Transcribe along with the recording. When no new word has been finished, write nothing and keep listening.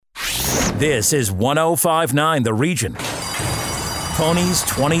This is 105.9 The Region. Ponies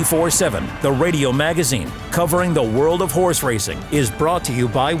 24/7, the radio magazine covering the world of horse racing, is brought to you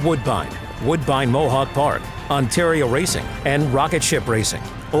by Woodbine, Woodbine Mohawk Park, Ontario Racing, and Rocket Ship Racing.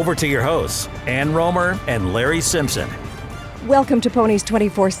 Over to your hosts, Ann Romer and Larry Simpson. Welcome to Ponies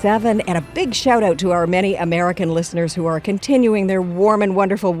 24/7, and a big shout out to our many American listeners who are continuing their warm and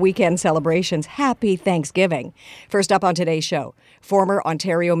wonderful weekend celebrations. Happy Thanksgiving. First up on today's show, former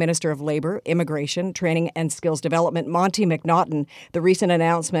Ontario Minister of Labour, Immigration, Training and Skills Development, Monte McNaughton. The recent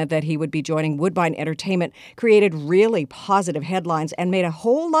announcement that he would be joining Woodbine Entertainment created really positive headlines and made a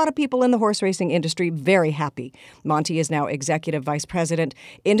whole lot of people in the horse racing industry very happy. Monte is now Executive Vice President,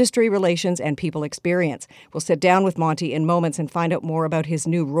 Industry Relations and People Experience. We'll sit down with Monte in moments and find out more about his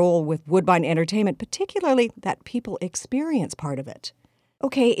new role with Woodbine Entertainment, particularly that people experience part of it.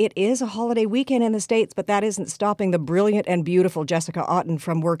 Okay, it is a holiday weekend in the States, but that isn't stopping the brilliant and beautiful Jessica Otten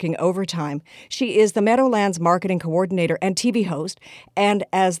from working overtime. She is the Meadowlands marketing coordinator and TV host, and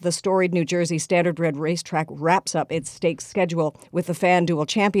as the storied New Jersey Standardbred racetrack wraps up its stakes schedule with the FANDUEL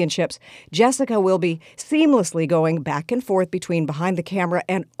Championships, Jessica will be seamlessly going back and forth between behind the camera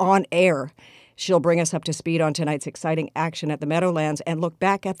and on air. She'll bring us up to speed on tonight's exciting action at the Meadowlands and look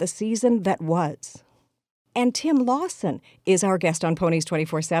back at the season that was. And Tim Lawson is our guest on Ponies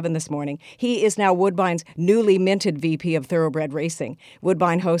 24/7 this morning. He is now Woodbine's newly minted VP of Thoroughbred Racing.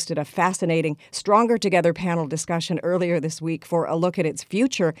 Woodbine hosted a fascinating Stronger Together panel discussion earlier this week for a look at its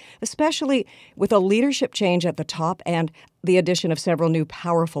future, especially with a leadership change at the top and the addition of several new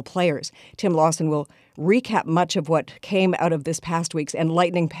powerful players. Tim Lawson will recap much of what came out of this past week's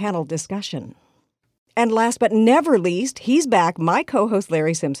enlightening panel discussion. And last but never least, he's back. My co-host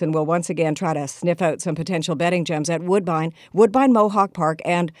Larry Simpson will once again try to sniff out some potential betting gems at Woodbine, Woodbine Mohawk Park,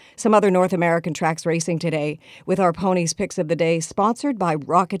 and some other North American tracks racing today with our Ponies Picks of the Day, sponsored by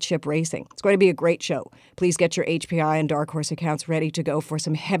Rocket Ship Racing. It's going to be a great show. Please get your HPI and Dark Horse accounts ready to go for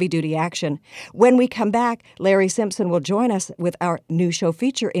some heavy-duty action. When we come back, Larry Simpson will join us with our new show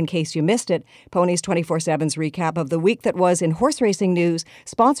feature, in case you missed it, Ponies 24/7's recap of the week that was in horse racing news,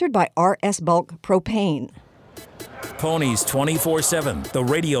 sponsored by RS Bulk Propane. Ponies 24/7, the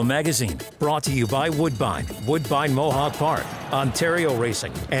radio magazine, brought to you by Woodbine, Woodbine Mohawk Park, Ontario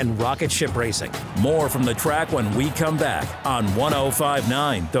Racing, and Rocket Ship Racing. More from the track when we come back on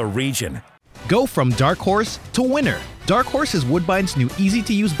 105.9 The Region. Go from dark horse to winner. Dark Horse is Woodbine's new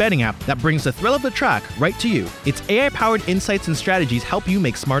easy-to-use betting app that brings the thrill of the track right to you. Its AI-powered insights and strategies help you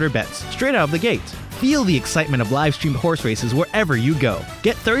make smarter bets straight out of the gate. Feel the excitement of live-streamed horse races wherever you go.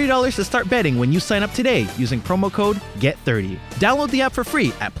 Get $30 to start betting when you sign up today using promo code GET30. Download the app for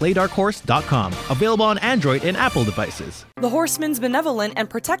free at playdarkhorse.com. Available on Android and Apple devices. The Horsemen's Benevolent and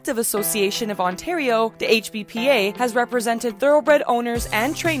Protective Association of Ontario, the HBPA, has represented thoroughbred owners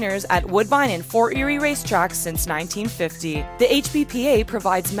and trainers at Woodbine and Fort Erie racetracks since 1950. The HBPA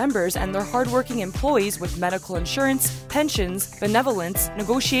provides members and their hardworking employees with medical insurance, pensions, benevolence,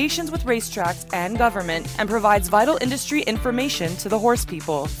 negotiations with racetracks and government, and provides vital industry information to the horse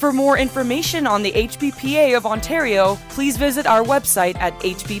people. For more information on the HBPA of Ontario, please visit our website at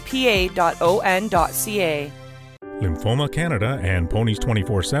hbpa.on.ca. Lymphoma Canada and Ponies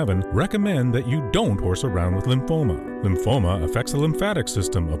 24/7 recommend that you don't horse around with lymphoma. Lymphoma affects the lymphatic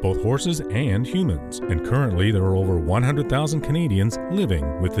system of both horses and humans, and currently there are over 100,000 Canadians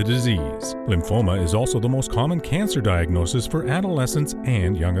living with the disease. Lymphoma is also the most common cancer diagnosis for adolescents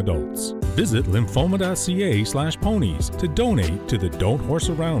and young adults. Visit lymphoma.ca/ponies to donate to the Don't Horse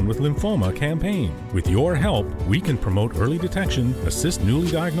Around with Lymphoma campaign. With your help, we can promote early detection, assist newly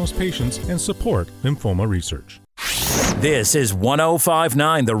diagnosed patients, and support lymphoma research. This is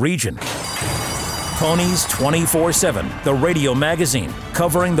 105.9 The Region. Ponies 24/7, the radio magazine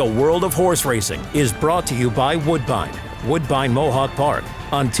covering the world of horse racing, is brought to you by Woodbine, Woodbine Mohawk Park,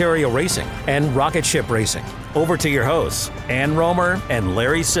 Ontario Racing, and Rocket Ship Racing. Over to your hosts, Ann Romer and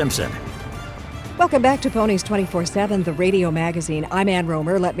Larry Simpson. Welcome back to Ponies 24/7, the radio magazine. I'm Ann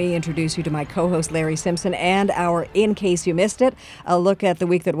Romer. Let me introduce you to my co-host Larry Simpson and our In Case You Missed It, a look at the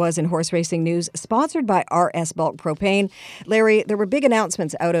week that was in horse racing news, sponsored by RS Bulk Propane. Larry, there were big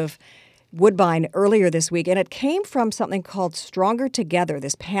announcements out of Woodbine earlier this week, and it came from something called Stronger Together,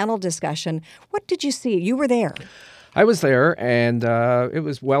 this panel discussion. What did you see? You were there. I was there, and it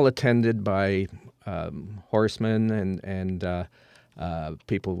was well attended by horsemen and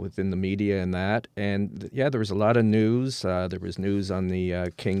people within the media and that. And yeah, there was a lot of news. There was news on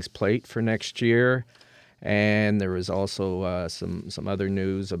the King's Plate for next year, and there was also some other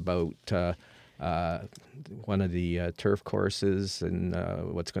news about one of the turf courses and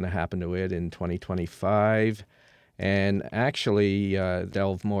what's going to happen to it in 2025. and actually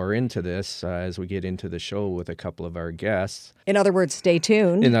delve more into this as we get into the show with a couple of our guests. In other words, stay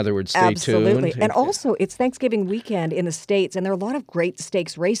tuned. Absolutely. And also, it's Thanksgiving weekend in the States, and there are a lot of great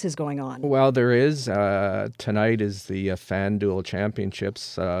stakes races going on. Well, there is. Tonight is the FANDUEL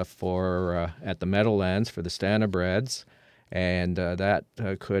Championships at the Meadowlands for the Standardbreds. And that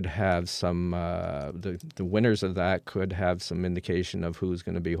could have some, the winners of that could have some indication of who's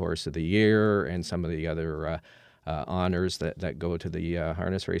going to be Horse of the Year and some of the other honors that go to the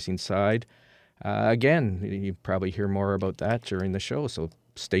harness racing side. Again, you probably hear more about that during the show, so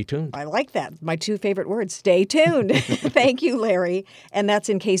stay tuned. I like that. My two favorite words, stay tuned. Thank you, Larry. And that's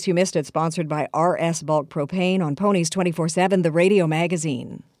in case you missed it, sponsored by RS Bulk Propane on Ponies 24/7, the radio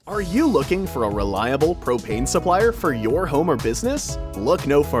magazine. Are you looking for a reliable propane supplier for your home or business? Look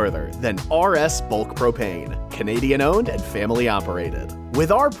no further than RS Bulk Propane, Canadian-owned and family-operated. With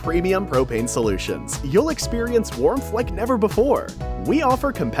our premium propane solutions, you'll experience warmth like never before. We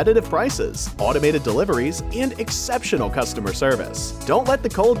offer competitive prices, automated deliveries, and exceptional customer service. Don't let the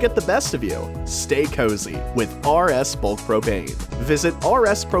cold get the best of you. Stay cozy with RS Bulk Propane. Visit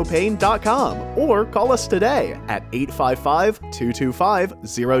rspropane.com or call us today at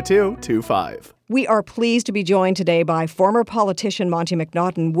 855-225-0225. We are pleased to be joined today by former politician Monte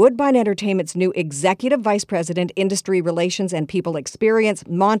McNaughton, Woodbine Entertainment's new Executive Vice President, Industry Relations and People Experience.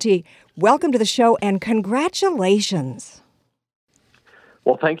 Monte, welcome to the show and congratulations.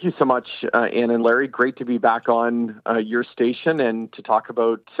 Well, thank you so much, Ann and Larry. Great to be back on your station and to talk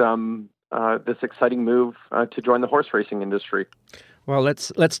about this exciting move to join the horse racing industry. Well,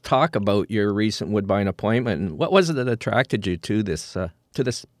 let's talk about your recent Woodbine appointment. And what was it that attracted you to this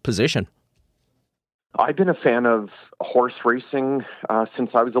position? I've been a fan of horse racing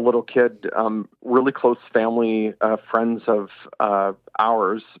since I was a little kid. Really close family friends of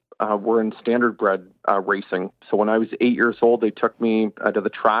ours were in Standardbred racing. So when I was 8 years old, they took me to the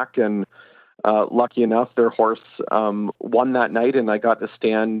track, and lucky enough, their horse won that night, and I got to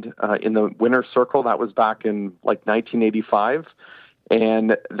stand in the winner's circle. That was back in 1985.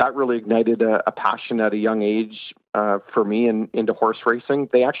 And that really ignited a passion at a young age for me into horse racing.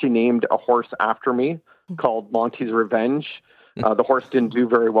 They actually named a horse after me called Monty's Revenge. The horse didn't do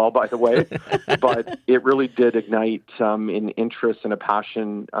very well, by the way, but it really did ignite an interest and a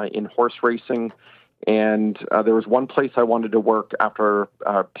passion in horse racing. And there was one place I wanted to work after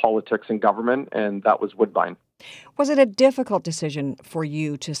politics and government, and that was Woodbine. Was it a difficult decision for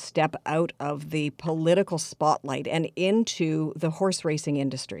you to step out of the political spotlight and into the horse racing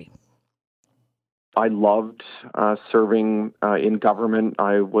industry? I loved serving in government.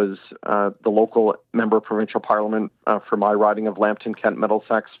 I was the local member of provincial parliament for my riding of Lambton, Kent,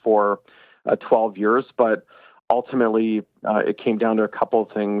 Middlesex for 12 years. But ultimately, it came down to a couple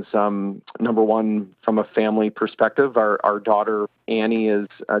of things. Number one, from a family perspective, our daughter, Annie, is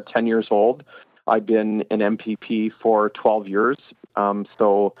 10 years old. I've been an MPP for 12 years,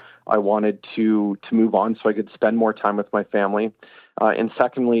 so I wanted to move on so I could spend more time with my family. And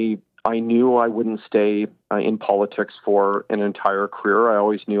secondly, I knew I wouldn't stay in politics for an entire career. I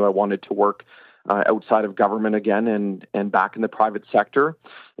always knew I wanted to work outside of government again and back in the private sector.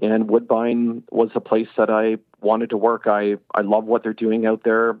 And Woodbine was a place that I wanted to work. I love what they're doing out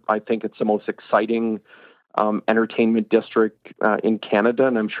there. I think it's the most exciting entertainment district in Canada,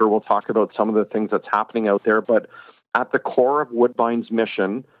 and I'm sure we'll talk about some of the things that's happening out there. But at the core of Woodbine's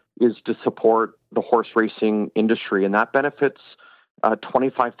mission is to support the horse racing industry, and that benefits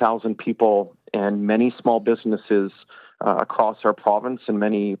 25,000 people and many small businesses across our province and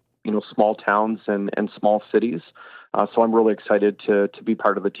many small towns and small cities. So I'm really excited to be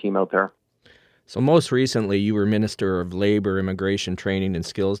part of the team out there. So most recently, you were Minister of Labour, Immigration Training and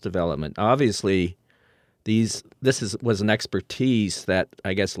Skills Development. Obviously, this was an expertise that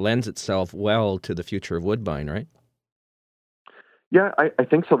I guess lends itself well to the future of Woodbine, right? Yeah, I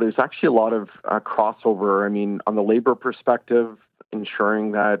think so. There's actually a lot of crossover. I mean, on the labor perspective,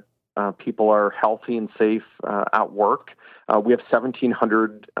 ensuring that people are healthy and safe at work. We have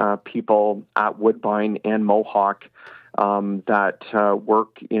 1,700 people at Woodbine and Mohawk that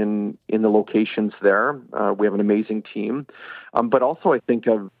work in the locations there. We have an amazing team. But also I think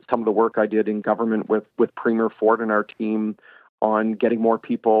of some of the work I did in government with Premier Ford and our team on getting more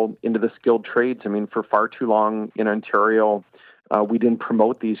people into the skilled trades. I mean, for far too long in Ontario, we didn't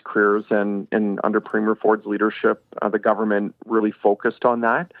promote these careers, and under Premier Ford's leadership, the government really focused on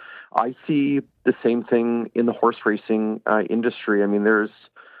that. I see the same thing in the horse racing industry. I mean, there's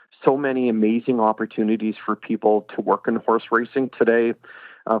so many amazing opportunities for people to work in horse racing today.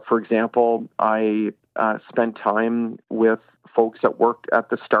 For example, I spent time with folks that work at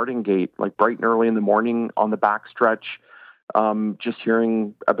the starting gate, like bright and early in the morning on the backstretch, just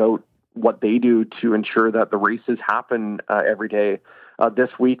hearing about what they do to ensure that the races happen every day. This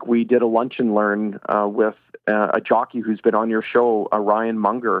week, we did a lunch and learn with a jockey who's been on your show, Ryan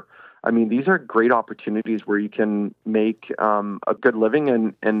Munger. I mean, these are great opportunities where you can make a good living,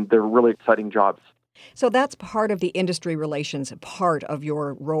 and they're really exciting jobs. So that's part of the industry relations, part of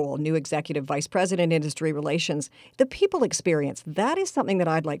your role, new executive vice president, industry relations. The people experience, that is something that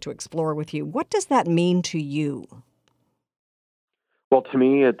I'd like to explore with you. What does that mean to you? Well, to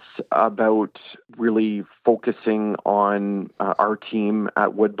me, it's about really focusing on our team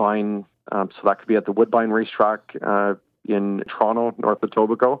at Woodbine. So that could be at the Woodbine Racetrack in Toronto, North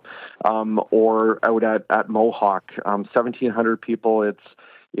Etobicoke, or out at Mohawk. 1,700 people.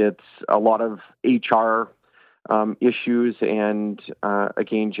 It's a lot of HR issues, and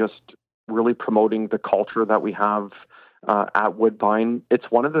again, just really promoting the culture that we have at Woodbine. It's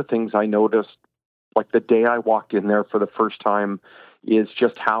one of the things I noticed, like the day I walked in there for the first time, is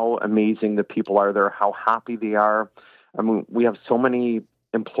just how amazing the people are there, how happy they are. I mean, we have so many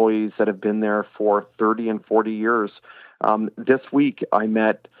employees that have been there for 30 and 40 years. This week, I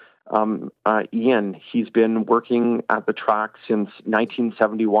met Ian. He's been working at the track since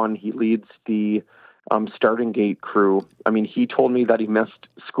 1971. He leads the starting gate crew. I mean, he told me that he missed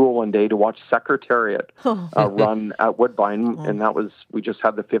school one day to watch Secretariat run at Woodbine, and we just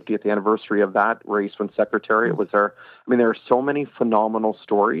had the 50th anniversary of that race when Secretariat was there. I mean, there are so many phenomenal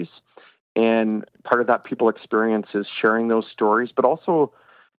stories, and part of that people experience is sharing those stories, but also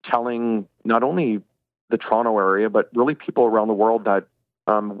telling not only the Toronto area, but really people around the world that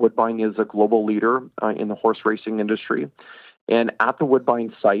Woodbine is a global leader in the horse racing industry. And at the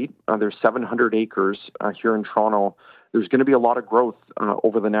Woodbine site, there's 700 acres here in Toronto. There's going to be a lot of growth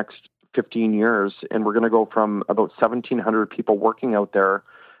over the next 15 years, and we're going to go from about 1,700 people working out there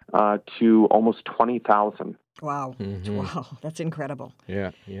to almost 20,000. Wow. Mm-hmm. Wow, that's incredible.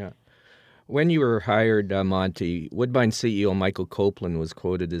 Yeah. When you were hired, Monte, Woodbine CEO Michael Copeland was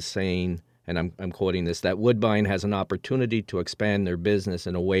quoted as saying, and I'm quoting this, that Woodbine has an opportunity to expand their business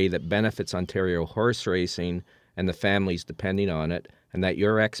in a way that benefits Ontario horse racing and the families depending on it, and that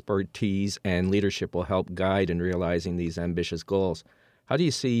your expertise and leadership will help guide in realizing these ambitious goals. How do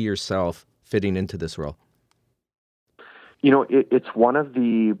you see yourself fitting into this role? You know, it's one of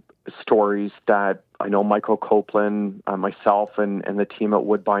the stories that I know Michael Copeland, myself, and the team at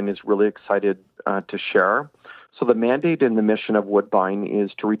Woodbine is really excited to share. So the mandate and the mission of Woodbine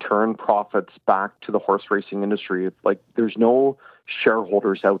is to return profits back to the horse racing industry. Like, there's no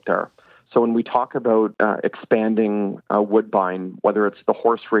shareholders out there. So when we talk about expanding Woodbine, whether it's the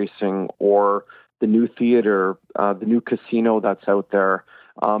horse racing or the new theater, the new casino that's out there,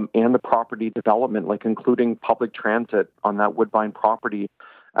 and the property development, like including public transit on that Woodbine property,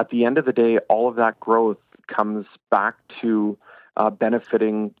 at the end of the day, all of that growth comes back to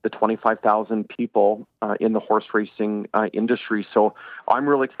benefiting the 25,000 people in the horse racing industry. So I'm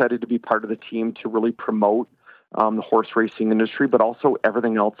really excited to be part of the team to really promote the horse racing industry, but also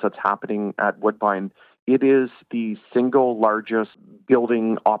everything else that's happening at Woodbine. It is the single largest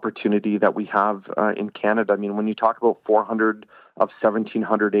building opportunity that we have in Canada. I mean, when you talk about 400 of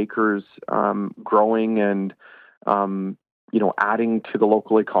 1,700 acres growing and adding to the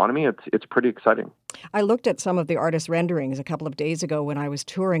local economy, it's pretty exciting. I looked at some of the artist renderings a couple of days ago when I was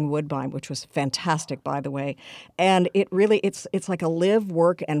touring Woodbine, which was fantastic, by the way. And it really, it's like a live,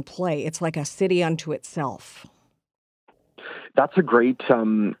 work, and play. It's like a city unto itself. That's a great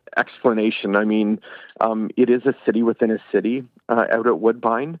explanation. I mean, it is a city within a city out at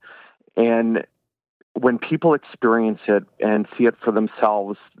Woodbine. And when people experience it and see it for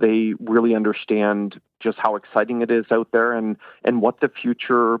themselves, they really understand just how exciting it is out there and what the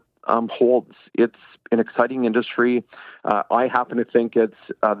future holds. It's an exciting industry. I happen to think it's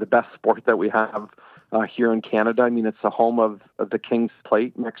the best sport that we have here in Canada. I mean, it's the home of the King's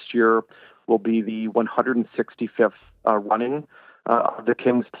Plate. Next year will be the 165th running of the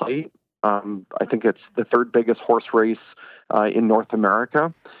King's Plate. I think it's the third biggest horse race in North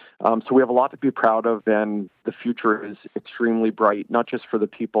America. So we have a lot to be proud of, and the future is extremely bright, not just for the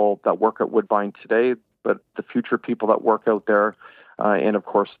people that work at Woodbine today, but the future people that work out there, and of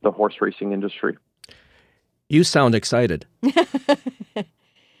course, the horse racing industry. You sound excited.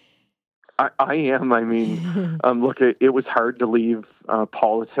 I am. I mean, look, it was hard to leave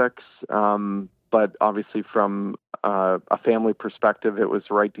politics, but obviously from a family perspective, it was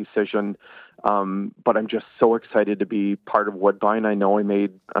the right decision. But I'm just so excited to be part of Woodbine. I know I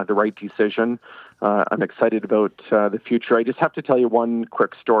made the right decision. I'm excited about the future. I just have to tell you one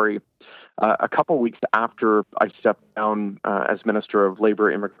quick story. a couple weeks after I stepped down as Minister of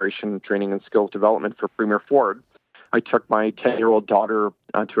Labour, Immigration, Training and Skills Development for Premier Ford, I took my 10-year-old daughter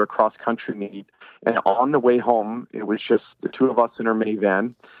to a cross-country meet. And on the way home, it was just the two of us in her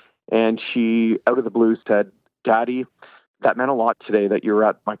minivan. And she, out of the blue, said, "Daddy, that meant a lot today that you were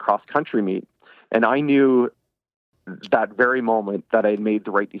at my cross-country meet." And I knew that very moment that I had made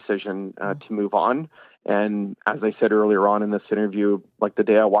the right decision to move on. And as I said earlier on in this interview, like the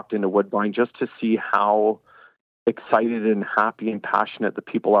day I walked into Woodbine, just to see how excited and happy and passionate the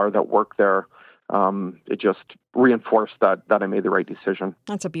people are that work there, it just reinforced that I made the right decision.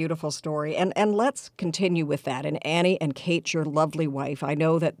 That's a beautiful story. And let's continue with that. And Annie and Kate, your lovely wife, I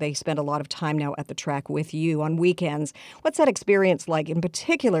know that they spend a lot of time now at the track with you on weekends. What's that experience like, in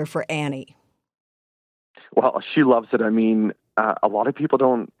particular for Annie? Well, she loves it. I mean, a lot of people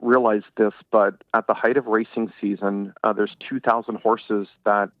don't realize this, but at the height of racing season, there's 2,000 horses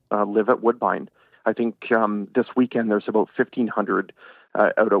that live at Woodbine. I think this weekend there's about 1,500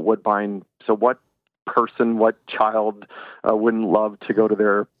 out at Woodbine. So what person, what child wouldn't love to go to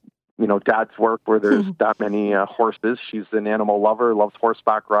their, dad's work where there's that many horses? She's an animal lover, loves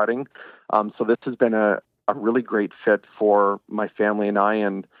horseback riding. So this has been a really great fit for my family and I.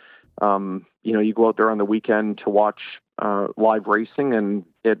 And you go out there on the weekend to watch live racing, and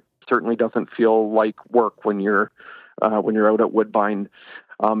it certainly doesn't feel like work when you're out at Woodbine.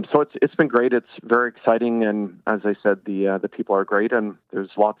 So it's been great. It's very exciting, and as I said, the people are great, and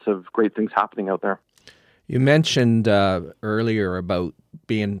there's lots of great things happening out there. You mentioned earlier about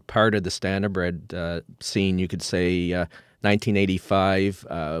being part of the Standardbred scene. You could say 1985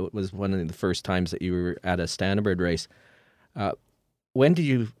 was one of the first times that you were at a Standardbred race. When did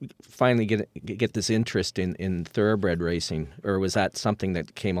you finally get this interest in thoroughbred racing, or was that something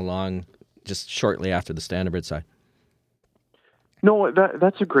that came along just shortly after the Standardbred side? No,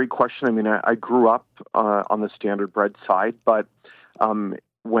 that's a great question. I mean, I grew up on the Standardbred side, but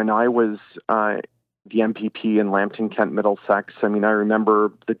when I was the MPP in Lambton, Kent, Middlesex, I mean, I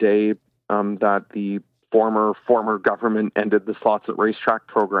remember the day that the former government ended the Slots at Racetrack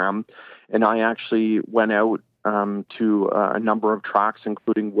program, and I actually went out to a number of tracks,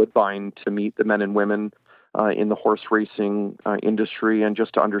 including Woodbine, to meet the men and women in the horse racing industry, and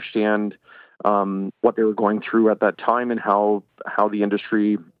just to understand what they were going through at that time and how the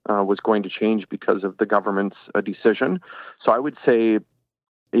industry was going to change because of the government's decision. So I would say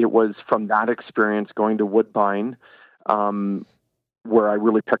it was from that experience going to Woodbine where I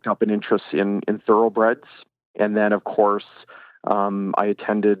really picked up an interest in thoroughbreds. And then, of course, I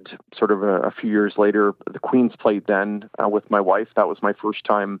attended sort of a few years later the Queen's Plate then with my wife. That was my first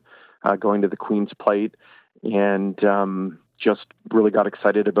time going to the Queen's Plate, and just really got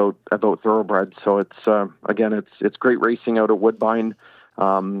excited about thoroughbreds. So it's great racing out at Woodbine.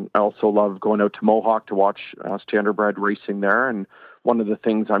 I also love going out to Mohawk to watch Standardbred racing there. And one of the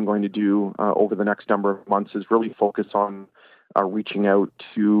things I'm going to do over the next number of months is really focus on reaching out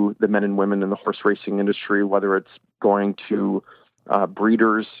to the men and women in the horse racing industry, whether it's going to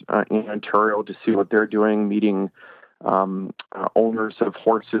breeders in Ontario to see what they're doing, meeting owners of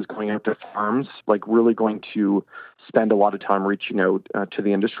horses, going out to farms, like really going to spend a lot of time reaching out to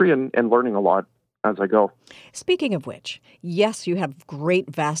the industry and learning a lot as I go. Speaking of which, yes, you have great,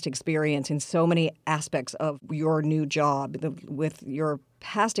 vast experience in so many aspects of your new job with your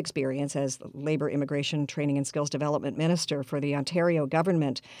past experience as Labour, Immigration, Training and Skills Development Minister for the Ontario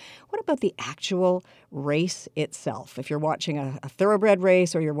government. What about the actual race itself? If you're watching a thoroughbred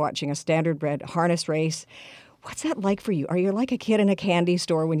race or you're watching a standardbred harness race, what's that like for you? Are you like a kid in a candy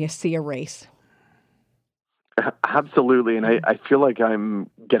store when you see a race? Absolutely. And I feel like I'm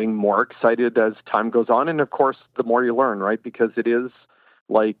getting more excited as time goes on. And of course, the more you learn, right? Because it is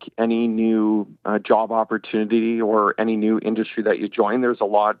like any new job opportunity or any new industry that you join, there's a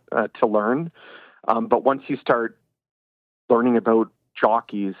lot to learn. But once you start learning about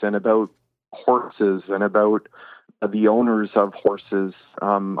jockeys and about horses and about the owners of horses,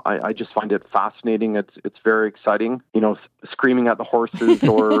 I just find it fascinating. It's very exciting, screaming at the horses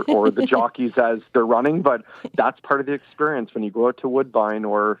or the jockeys as they're running, but that's part of the experience. When you go out to Woodbine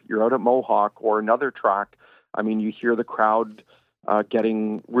or you're out at Mohawk or another track, I mean, you hear the crowd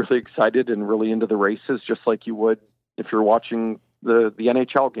getting really excited and really into the races, just like you would if you're watching the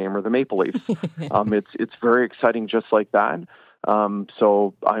NHL game or the Maple Leafs. It's very exciting, just like that.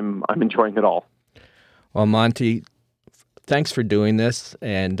 So I'm enjoying it all. Well, Monte, thanks for doing this,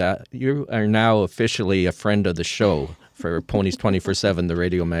 and you are now officially a friend of the show for Ponies 24/7, the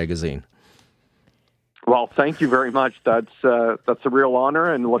radio magazine. Well, thank you very much. That's a real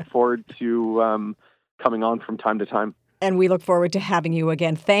honor, and look forward to coming on from time to time. And we look forward to having you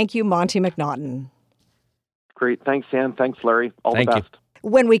again. Thank you, Monte McNaughton. Great. Thanks, Ann. Thanks, Larry. All the best.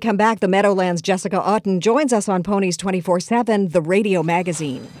 When we come back, the Meadowlands' Jessica Otten joins us on Ponies 24/7, the radio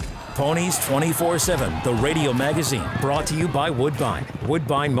magazine. Ponies 24/7, the radio magazine, brought to you by Woodbine,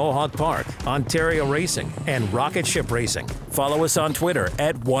 Woodbine Mohawk Park, Ontario Racing, and Rocket Ship Racing. Follow us on Twitter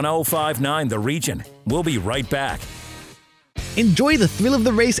at 1059 The Region. We'll be right back. Enjoy the thrill of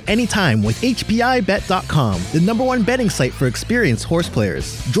the race anytime with HPIBet.com, the #1 betting site for experienced horse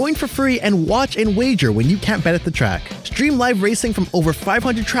players. Join for free and watch and wager when you can't bet at the track. Stream live racing from over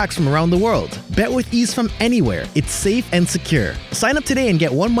 500 tracks from around the world. Bet with ease from anywhere. It's safe and secure. Sign up today and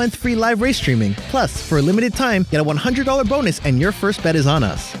get 1 month free live race streaming. Plus, for a limited time, get a $100 bonus and your first bet is on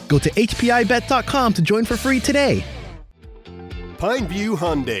us. Go to HPIBet.com to join for free today. Pineview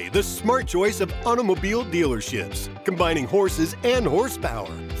Hyundai, the smart choice of automobile dealerships, combining horses and horsepower.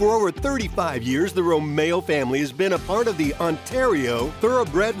 For over 35 years, the Romeo family has been a part of the Ontario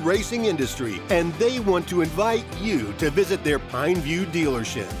Thoroughbred Racing industry, and they want to invite you to visit their Pineview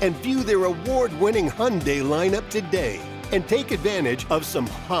dealership and view their award-winning Hyundai lineup today and take advantage of some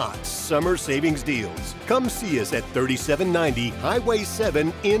hot summer savings deals. Come see us at 3790 Highway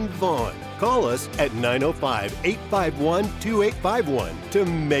 7 in Vaughan. Call us at 905-851-2851 to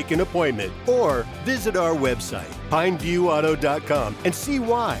make an appointment, or visit our website, pineviewauto.com, and see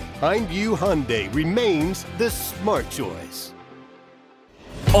why Pineview Hyundai remains the smart choice.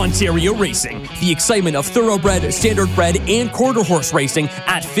 Ontario Racing, the excitement of thoroughbred, standardbred, and quarter horse racing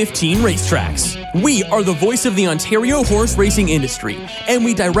at 15 racetracks. We are the voice of the Ontario horse racing industry, and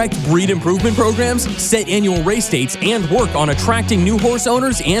we direct breed improvement programs, set annual race dates, and work on attracting new horse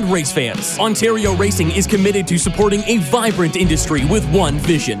owners and race fans. Ontario Racing is committed to supporting a vibrant industry with one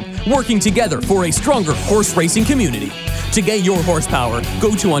vision, working together for a stronger horse racing community. To get your horsepower,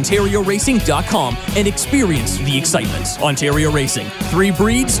 go to OntarioRacing.com and experience the excitement. Ontario Racing, 3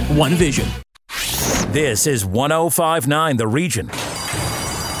 breeds, 1 vision. This is 1059 The Region.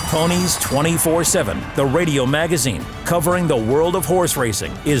 Ponies 24/7, the radio magazine covering the world of horse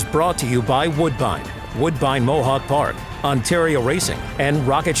racing, is brought to you by Woodbine, Woodbine Mohawk Park, Ontario Racing, and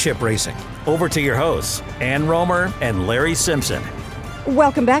Rocket Ship Racing. Over to your hosts, Ann Romer and Larry Simpson.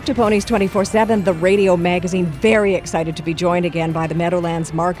 Welcome back to Ponies 24/7, the radio magazine. Very excited to be joined again by the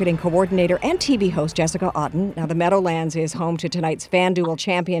Meadowlands marketing coordinator and TV host, Jessica Otten. Now, the Meadowlands is home to tonight's FANDUEL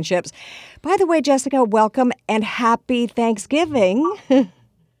Championships. By the way, Jessica, welcome and happy Thanksgiving.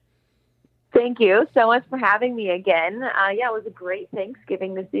 Thank you so much for having me again. It was a great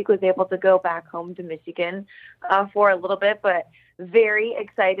Thanksgiving this week. Was able to go back home to Michigan for a little bit, but very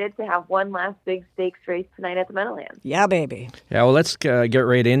excited to have one last big stakes race tonight at the Meadowlands. Yeah, baby. Yeah, well, let's get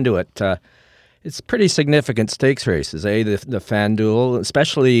right into it. It's pretty significant stakes races, the FANDUEL,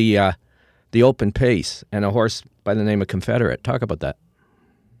 especially the open pace, and a horse by the name of Confederate. Talk about that.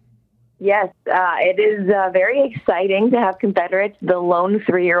 Yes, it is very exciting to have Confederate, the lone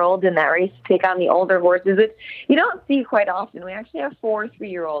 3-year-old in that race, take on the older horses, which you don't see quite often. We actually have 4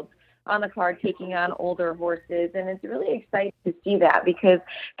 3-year-olds on the card taking on older horses, and it's really exciting to see that because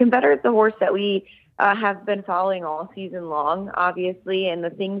Confederate's a horse that we have been following all season long, obviously, and the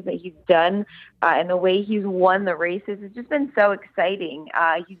things that he's done and the way he's won the races has just been so exciting.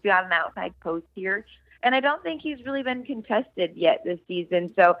 He's got an outside post here, and I don't think he's really been contested yet this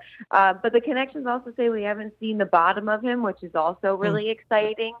season. So, but the connections also say we haven't seen the bottom of him, which is also really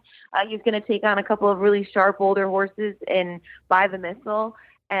exciting. He's going to take on a couple of really sharp older horses in By the Missile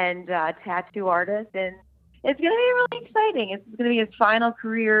and Tattoo Artist, and it's going to be really exciting. It's going to be his final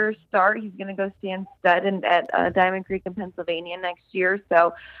career start. He's going to go stand stud at Diamond Creek in Pennsylvania next year.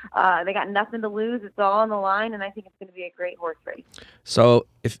 So they got nothing to lose. It's all on the line, and I think it's going to be a great horse race. So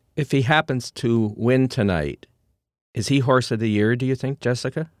if he happens to win tonight, is he Horse of the Year, do you think,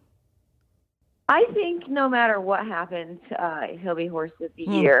 Jessica? I think no matter what happens, he'll be Horse of the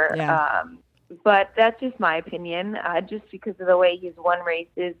Year. Yeah. But that's just my opinion, just because of the way he's won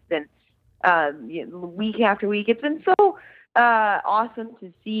races and week after week. It's been so awesome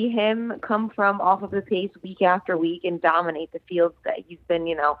to see him come from off of the pace week after week and dominate the fields that he's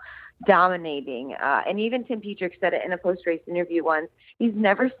been, dominating. And even Tim Petrick said it in a post-race interview once. He's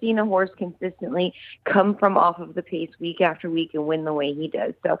never seen a horse consistently come from off of the pace week after week and win the way he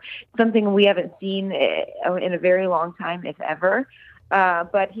does. So something we haven't seen in a very long time, if ever.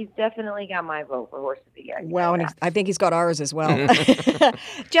 But he's definitely got my vote for Horse of the Year. Well, and I think he's got ours as well.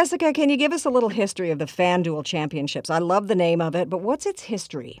 Jessica, can you give us a little history of the FANDUEL Championships? I love the name of it, but what's its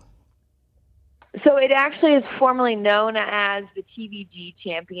history? So it actually is formally known as the TVG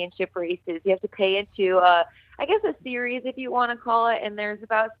Championship Races. You have to pay into, a series, if you want to call it, and there's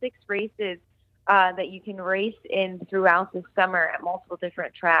about 6 races that you can race in throughout the summer at multiple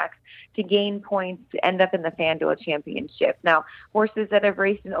different tracks to gain points to end up in the FANDUEL Championship. Now, horses that have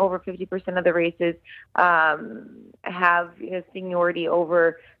raced in over 50% of the races have seniority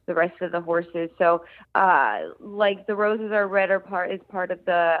over the rest of the horses. So, like the Roses Are Red is part of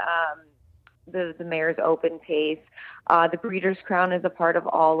the Mayor's Open pace. The Breeders' Crown is a part of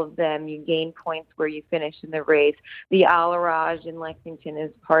all of them. You gain points where you finish in the race. The Alarage in Lexington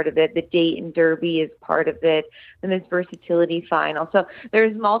is part of it. The Dayton Derby is part of it. The Miss Versatility Final. So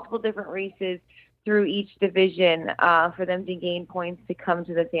there's multiple different races through each division for them to gain points to come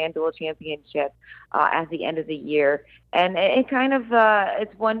to the FANDUEL Championship at the end of the year. And it kind of,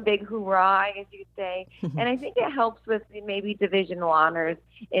 it's one big hoorah, I guess you could say. And I think it helps with maybe divisional honors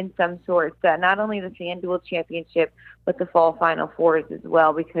in some sorts, not only the FANDUEL Championship, but the fall Final Fours as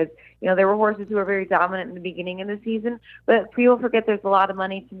well, because, there were horses who were very dominant in the beginning of the season, but people forget there's a lot of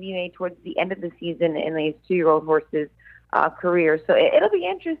money to be made towards the end of the season in these 2-year-old horses' career. So it'll be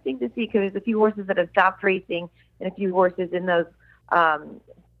interesting to see, because there's a few horses that have stopped racing and a few horses in those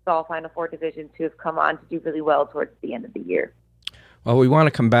fall Final Four divisions who have come on to do really well towards the end of the year. Well, we want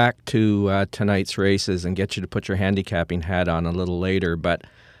to come back to tonight's races and get you to put your handicapping hat on a little later, but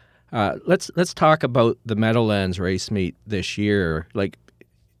let's talk about the Meadowlands race meet this year. Like,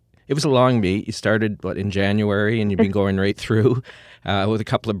 it was a long meet. You started in January, and you've been going right through with a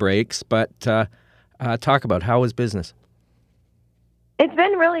couple of breaks. But talk about how was business. It's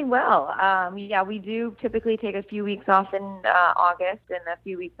been really well. We do typically take a few weeks off in August and a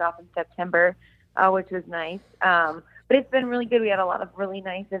few weeks off in September, which was nice. But it's been really good. We had a lot of really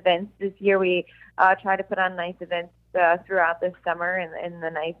nice events this year. We try to put on nice events throughout this summer and the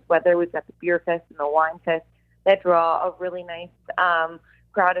nice weather. We've got the Beer Fest and the Wine Fest that draw a really nice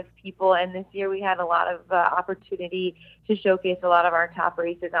crowd of people. And this year we had a lot of opportunity to showcase a lot of our top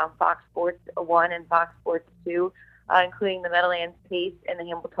races on Fox Sports 1 and Fox Sports 2. Including the Meadowlands Pace and the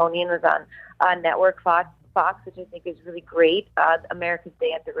Hamiltonian was on Network Fox, which I think is really great. America's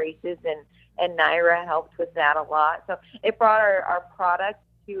Day at the Races and Naira helped with that a lot. So it brought our product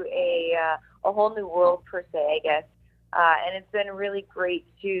to a whole new world, per se, I guess. And it's been really great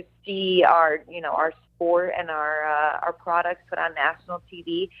to see our sport and our products put on national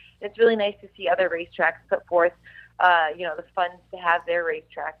TV. It's really nice to see other racetracks put forth the funds to have their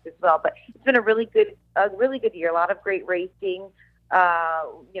racetracks as well. But it's been a really good year. A lot of great racing.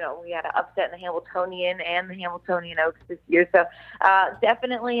 We had an upset in the Hamiltonian and the Hamiltonian Oaks this year. So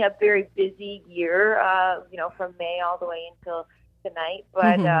definitely a very busy year, from May all the way until tonight.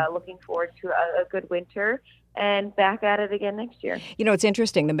 But looking forward to a good winter and back at it again next year. It's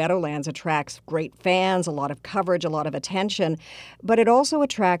interesting. The Meadowlands attracts great fans, a lot of coverage, a lot of attention, but it also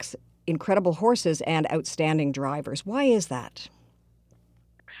attracts incredible horses and outstanding drivers. Why is that?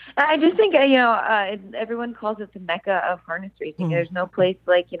 I just think, everyone calls it the mecca of harness racing. There's no place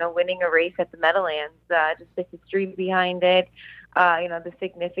like, winning a race at the Meadowlands, just the history behind it, the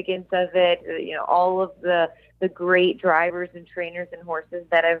significance of it, all of the great drivers and trainers and horses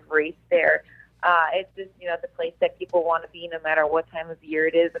that have raced there. It's just, the place that people want to be no matter what time of year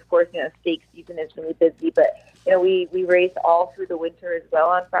it is. Of course, stake season is really busy, but, we race all through the winter as well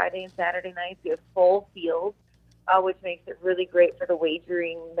on Friday and Saturday nights. We have full fields, which makes it really great for the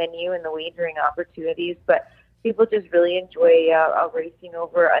wagering menu and the wagering opportunities. But people just really enjoy racing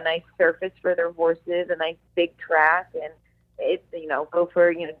over a nice surface for their horses, a nice big track, and it's, go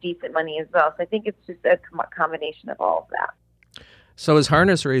for, decent money as well. So I think it's just a combination of all of that. So is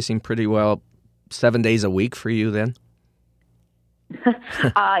harness racing pretty well 7 days a week for you then? Yes.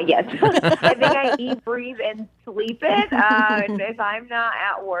 I think I eat, breathe, and sleep it. And if I'm not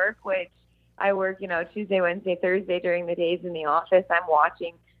at work, which I work, Tuesday, Wednesday, Thursday during the days in the office, I'm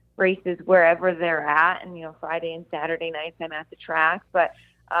watching races wherever they're at. And, Friday and Saturday nights I'm at the track. But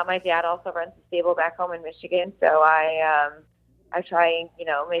my dad also runs a stable back home in Michigan. So I try and,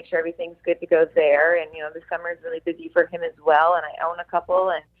 make sure everything's good to go there. And, the summer is really busy for him as well. And I own a couple.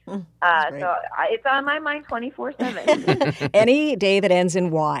 And so it's on my mind 24/7. Any day that ends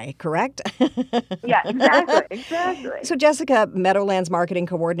in Y, correct? Yeah, exactly. So Jessica, Meadowlands marketing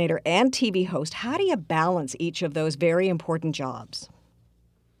coordinator and TV host, how do you balance each of those very important jobs?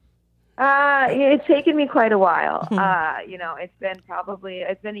 It's taken me quite a while. It's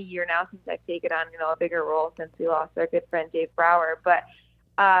been a year now since I've taken on, a bigger role since we lost our good friend Dave Brower. But,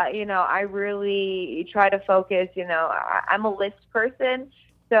 I really try to focus, I'm a list person.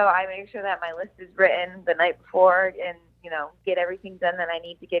 So I make sure that my list is written the night before and, get everything done that I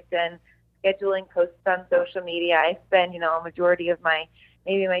need to get done, scheduling posts on social media. I spend, a majority of my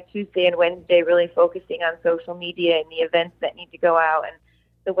Tuesday and Wednesday really focusing on social media and the events that need to go out and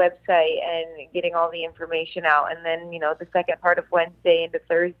the website and getting all the information out. And then, the second part of Wednesday into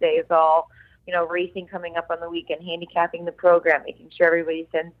Thursday is all, racing coming up on the weekend, handicapping the program, making sure everybody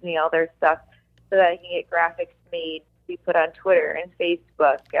sends me all their stuff so that I can get graphics made to be put on Twitter and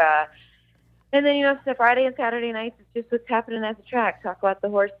Facebook. And then, so Friday and Saturday nights is just what's happening at the track. Talk about the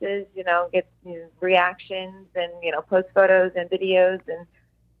horses, get reactions and, post photos and videos. And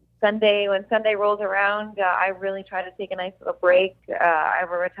when Sunday rolls around, I really try to take a nice little break. I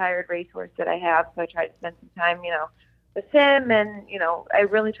have a retired racehorse that I have, so I try to spend some time, with him. And, I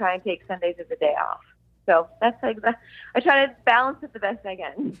really try and take Sundays as a day off. So that's like that. I try to balance it the best I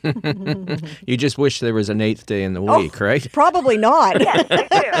can. You just wish there was an 8th day in the week, right? Probably not. Yes,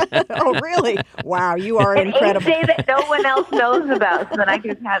 I do. Oh, really? Wow, you are an incredible. 8th day that no one else knows about, so then I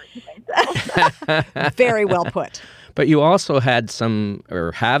can just have it to myself. Very well put. But you also had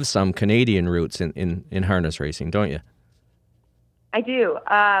have some Canadian roots in harness racing, don't you? I do.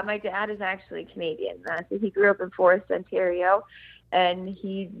 My dad is actually Canadian. So he grew up in Forest, Ontario. And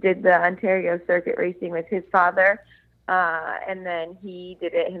he did the Ontario circuit racing with his father. And then he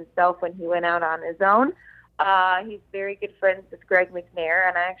did it himself when he went out on his own. He's very good friends with Greg McNair.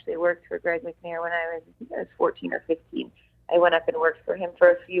 And I actually worked for Greg McNair when I was 14 or 15. I went up and worked for him for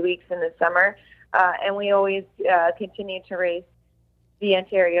a few weeks in the summer. And we always continued to race the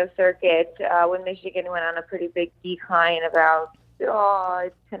Ontario circuit. When Michigan went on a pretty big decline about 10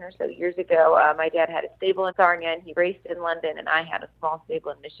 or so years ago, my dad had a stable in Sarnia, and he raced in London, and I had a small stable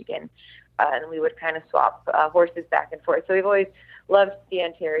in Michigan, and we would kind of swap horses back and forth. So we've always loved the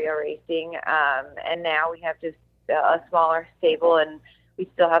Ontario racing, and now we have just a smaller stable, and we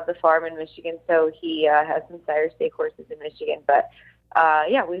still have the farm in Michigan, so he has some sire stake horses in Michigan, but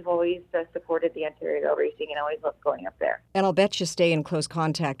we've always supported the Ontario racing and always loved going up there. And I'll bet you stay in close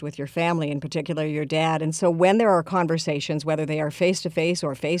contact with your family, in particular your dad. And so when there are conversations, whether they are face-to-face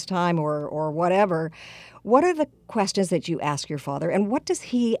or FaceTime or whatever, what are the questions that you ask your father, and what does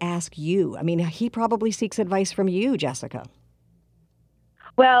he ask you? I mean, he probably seeks advice from you, Jessica.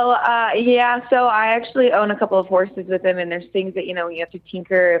 Well, so I actually own a couple of horses with him, and there's things that, you have to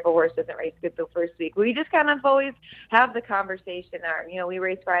tinker if a horse doesn't race good the first week. We just kind of always have the conversation. We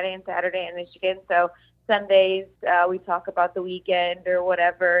race Friday and Saturday in Michigan, so Sundays we talk about the weekend or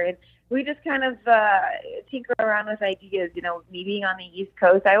whatever, and we just kind of tinker around with ideas. Me being on the East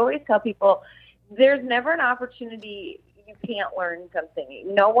Coast, I always tell people there's never an opportunity you can't learn something.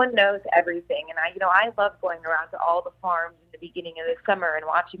 No one knows everything. And I love going around to all the farms in the beginning of the summer and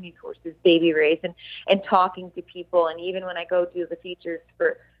watching these horses baby race and talking to people. And even when I go do the features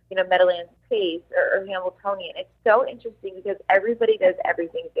for, Meadowlands Pace or Hamiltonian, it's so interesting because everybody does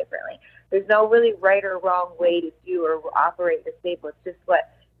everything differently. There's no really right or wrong way to do or operate the stable. It's just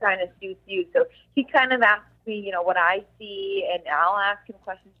what kind of suits you. So he kind of asks me, what I see, and I'll ask him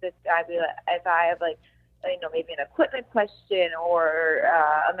questions if I have maybe an equipment question or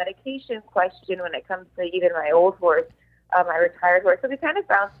a medication question when it comes to even my old horse, my retired horse. So we kind of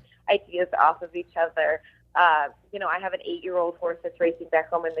bounce ideas off of each other. I have an 8-year-old horse that's racing back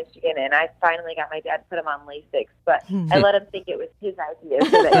home in Michigan, and I finally got my dad to put him on Lasix, but I let him think it was his idea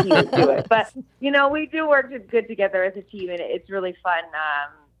so that he would do it. But, we do work good together as a team, and it's really fun.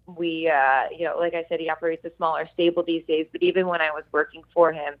 We, like I said, he operates a smaller stable these days, but even when I was working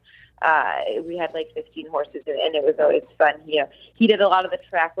for him, we had 15 horses, and it was always fun. He did a lot of the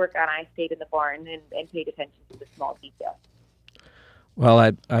track work, and I stayed in the barn and paid attention to the small details. Well,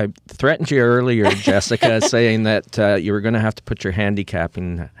 I threatened you earlier, Jessica, saying that you were going to have to put your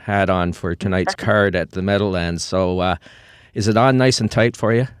handicapping hat on for tonight's card at the Meadowlands. So is it on nice and tight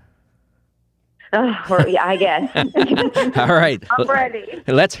for you? Yeah, I guess. All right. I'm ready.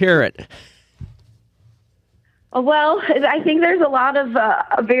 Let's hear it. Well, I think there's a lot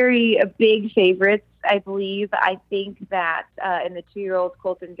of very big favorites, I believe. I think that in the 2-year-old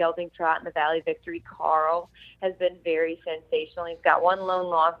Colton Gelding Trot in the Valley Victory, Carl has been very sensational. He's got one lone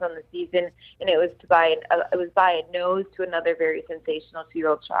loss on the season, and it was by a nose to another very sensational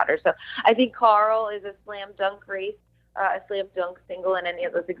 2-year-old trotter. So I think Carl is a slam dunk race, a slam dunk single in any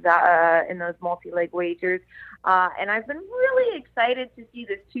of those in those multi-leg wagers. And I've been really excited to see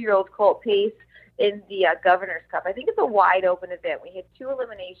this 2-year-old colt Pace in the Governor's Cup. I think it's a wide open event. We had 2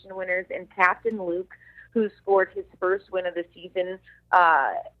 elimination winners in Captain Luke, who scored his first win of the season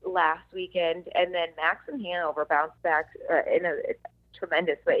last weekend, and then Maxim Hanover bounced back in a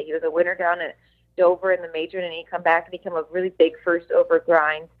tremendous way. He was a winner down at Dover in the major, and he come back and become a really big first over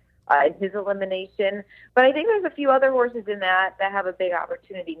grind in his elimination. But I think there's a few other horses in that have a big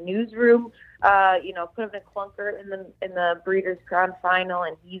opportunity. Newsroom, put him in a clunker in the Breeders' Crown final,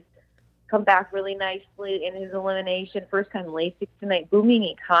 and he's come back really nicely in his elimination. First time Lasix tonight. Booming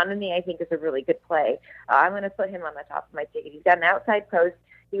Economy, I think, is a really good play. I'm going to put him on the top of my ticket. He's got an outside post.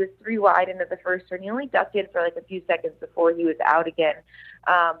 He was 3 wide into the first turn. He only ducked in for like a few seconds before he was out again.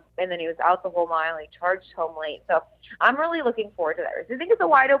 And then he was out the whole mile. He charged home late. So I'm really looking forward to that race. I think it's a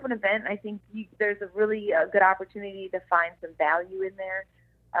wide open event. I think there's a really good opportunity to find some value in there.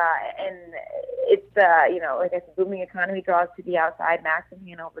 And it's, like I said, Booming Economy draws to the outside, Maxim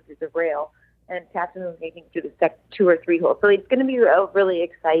Hanover to the rail, and Captain Moon's making through the second 2 or 3 holes. So it's going to be really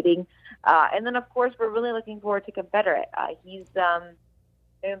exciting. And then, of course, we're really looking forward to Confederate. He's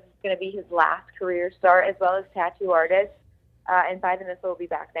it's going to be his last career start, as well as Tattoo Artist. And By the Missile will be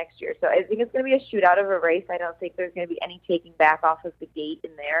back next year. So I think it's going to be a shootout of a race. I don't think there's going to be any taking back off of the gate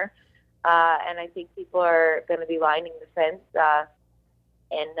in there. And I think people are going to be lining the fence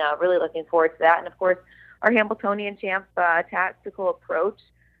and really looking forward to that. And, of course, our Hambletonian champ, Tactical Approach,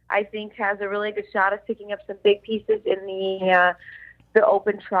 I think has a really good shot of picking up some big pieces in the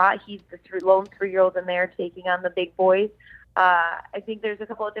open trot. He's the lone 3-year-old in there taking on the big boys. I think there's a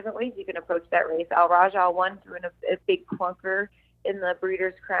couple of different ways you can approach that race. Al Raja won through a big clunker in the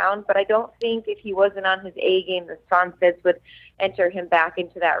Breeders' Crown, but I don't think if he wasn't on his A game, the Strong Fits would enter him back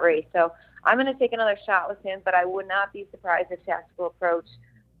into that race. So I'm going to take another shot with him, but I would not be surprised if Tactical Approach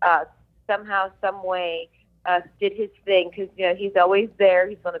somehow, some way did his thing, because he's always there.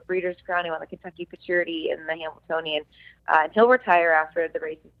 He's won the Breeders' Crown, he won the Kentucky Futurity and the Hambletonian, and he'll retire after the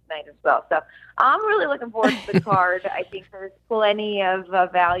races tonight as well. So I'm really looking forward to the card. I think there's plenty of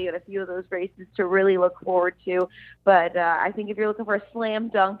value in a few of those races to really look forward to. But I think if you're looking for a slam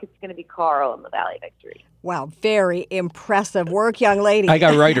dunk, it's going to be Carl in the Valley Victory. Wow, very impressive work, young lady. I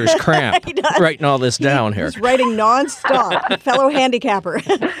got writer's cramp writing all this down here. He's writing nonstop. Fellow handicapper.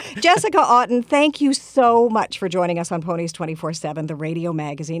 Jessica Otten, thank you so much for joining us on Ponies 24/7, the radio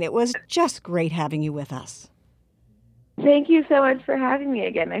magazine. It was just great having you with us. Thank you so much for having me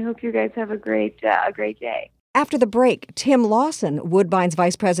again. I hope you guys have a great day. After the break, Tim Lawson, Woodbine's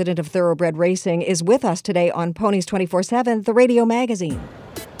Vice President of Thoroughbred Racing, is with us today on Ponies 24/7, the radio magazine.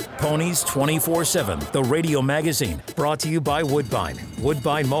 Ponies 24/7, the radio magazine, brought to you by Woodbine,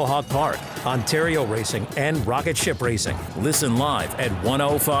 Woodbine Mohawk Park, Ontario Racing, and Rocket Ship Racing. Listen live at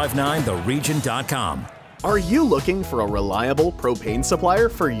 1059theregion.com. Are you looking for a reliable propane supplier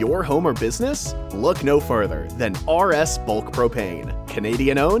for your home or business? Look no further than RS Bulk Propane,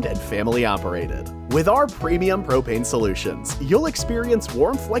 Canadian-owned and family-operated. With our premium propane solutions, you'll experience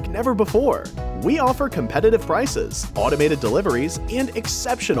warmth like never before. We offer competitive prices, automated deliveries, and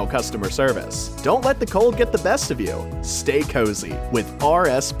exceptional customer service. Don't let the cold get the best of you. Stay cozy with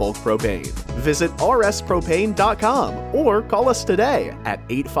RS Bulk Propane. Visit rspropane.com or call us today at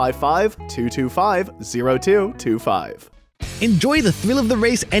 855-225-0225. Enjoy the thrill of the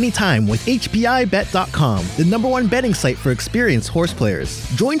race anytime with HPIBet.com, the #1 betting site for experienced horse players.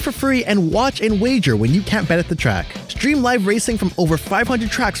 Join for free and watch and wager when you can't bet at the track. Stream live racing from over 500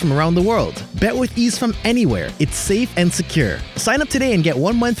 tracks from around the world. Bet with ease from anywhere. It's safe and secure. Sign up today and get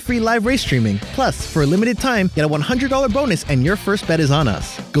 1 month free live race streaming. Plus, for a limited time, get a $100 bonus and your first bet is on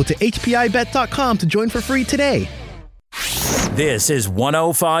us. Go to HPIBet.com to join for free today. This is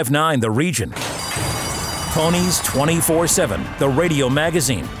 1059 The Region. Ponies 24/7, the radio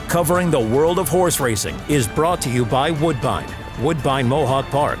magazine covering the world of horse racing, is brought to you by Woodbine, Woodbine Mohawk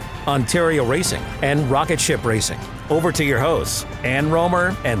Park, Ontario Racing, and Rocket Ship Racing. Over to your hosts, Ann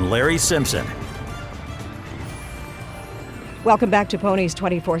Romer and Larry Simpson. Welcome back to Ponies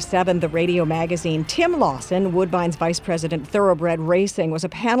 24/7, the radio magazine. Tim Lawson, Woodbine's Vice President, Thoroughbred Racing, was a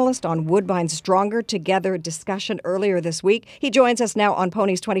panelist on Woodbine's Stronger Together discussion earlier this week. He joins us now on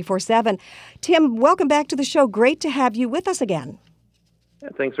Ponies 24/7. Tim, welcome back to the show. Great to have you with us again. Yeah,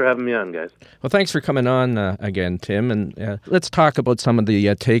 thanks for having me on, guys. Well, thanks for coming on again, Tim. And let's talk about some of the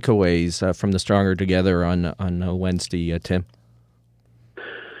takeaways from the Stronger Together on Wednesday, Tim.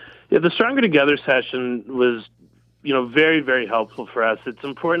 Yeah, the Stronger Together session was very, very helpful for us. It's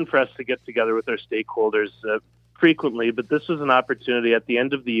important for us to get together with our stakeholders frequently, but this was an opportunity at the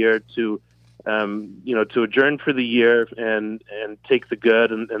end of the year to adjourn for the year and take the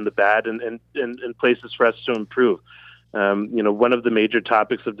good and the bad and places for us to improve. One of the major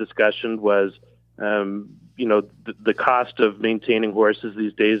topics of discussion was, the cost of maintaining horses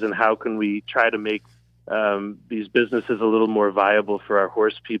these days and how can we try to make these businesses a little more viable for our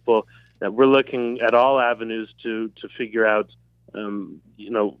horse people. We're looking at all avenues to figure out,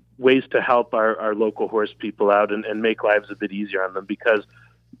 ways to help our local horse people out and make lives a bit easier on them because,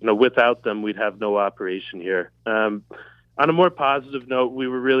 without them, we'd have no operation here. On a more positive note, we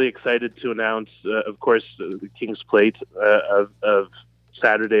were really excited to announce, of course, the King's Plate of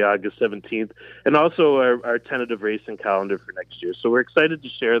Saturday, August 17th, and also our tentative racing calendar for next year. So we're excited to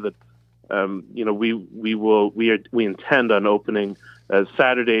share that we intend on opening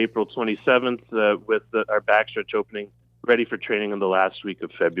Saturday, April 27th, with our backstretch opening ready for training in the last week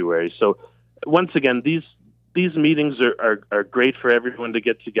of February. So once again, these meetings are great for everyone to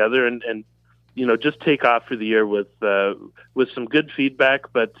get together and just take off for the year with some good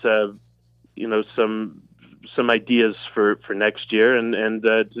feedback, but some ideas for next year and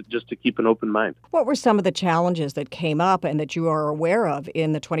just to keep an open mind. What were some of the challenges that came up and that you are aware of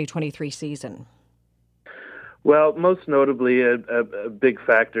in the 2023 season? Well, most notably, a big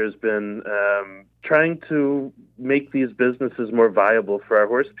factor has been trying to make these businesses more viable for our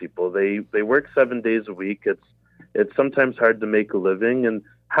horse people. They work 7 days a week. It's sometimes hard to make a living, and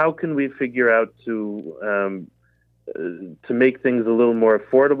how can we figure out to make things a little more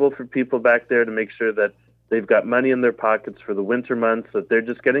affordable for people back there, to make sure that they've got money in their pockets for the winter months, that they're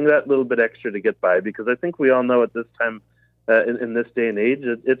just getting that little bit extra to get by, because I think we all know at this time, in this day and age,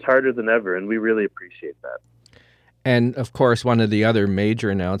 it's harder than ever, and we really appreciate that. And, of course, one of the other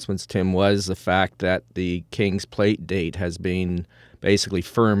major announcements, Tim, was the fact that the King's Plate date has been basically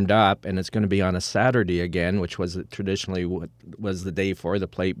firmed up, and it's going to be on a Saturday again, which was traditionally what was the day for the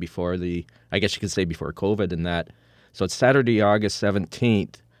plate before I guess you could say before COVID and that. So it's Saturday, August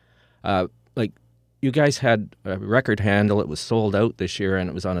 17th. You guys had a record handle. It was sold out this year, and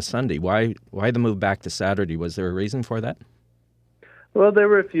it was on a Sunday. Why the move back to Saturday? Was there a reason for that? Well, there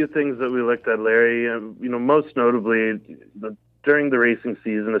were a few things that we looked at, Larry. Most notably during the racing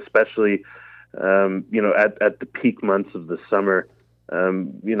season, especially, at the peak months of the summer.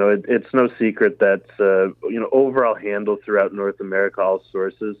 It's no secret that overall handle throughout North America, all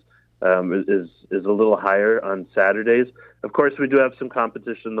sources, is a little higher on Saturdays. Of course, we do have some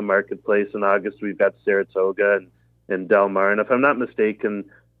competition in the marketplace. In August, we've got Saratoga and Del Mar, and if I'm not mistaken,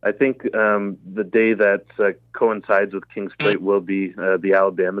 I think the day that coincides with King's Plate will be the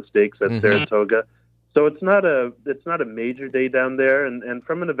Alabama Stakes at Saratoga. So it's not a major day down there. And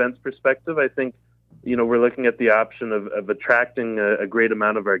from an events perspective, I think we're looking at the option of attracting a great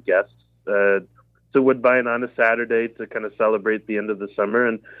amount of our guests to Woodbine on a Saturday to kind of celebrate the end of the summer.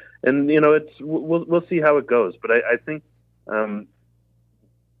 And we'll see how it goes. But I think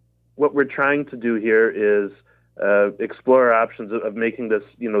what we're trying to do here is explore our options of making this,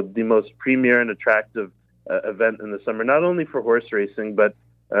 the most premier and attractive event in the summer, not only for horse racing, but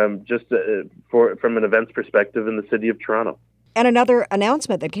just from an events perspective in the city of Toronto. And another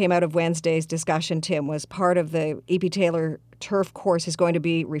announcement that came out of Wednesday's discussion, Tim, was part of the E.P. Taylor turf course is going to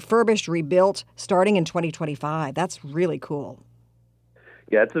be refurbished, rebuilt, starting in 2025. That's really cool.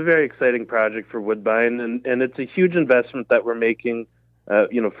 Yeah, it's a very exciting project for Woodbine, and it's a huge investment that we're making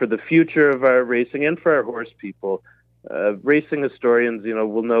for the future of our racing and for our horse people. Racing historians,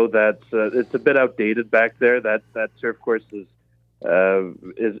 will know that it's a bit outdated back there. That turf course is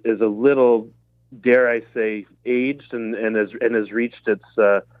a little, dare I say, aged and has reached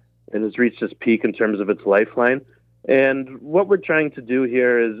its peak in terms of its lifeline. And what we're trying to do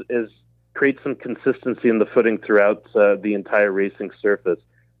here is create some consistency in the footing throughout the entire racing surface,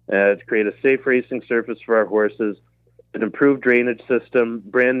 to create a safe racing surface for our horses, an improved drainage system,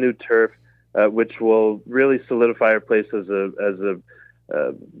 brand new turf, which will really solidify our place as a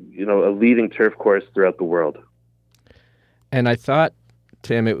leading turf course throughout the world. And I thought,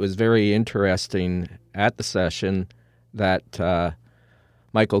 Tim, it was very interesting at the session that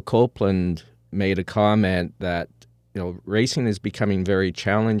Michael Copeland made a comment that racing is becoming very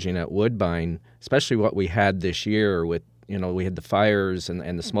challenging at Woodbine, especially what we had this year with we had the fires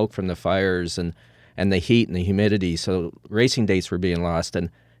and the smoke from the fires and the heat and the humidity. So racing dates were being lost. And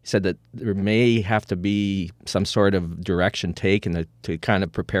he said that there may have to be some sort of direction taken to kind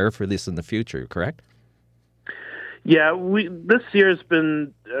of prepare for this in the future, correct? Yeah, this year has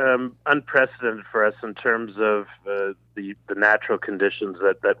been unprecedented for us in terms of the natural conditions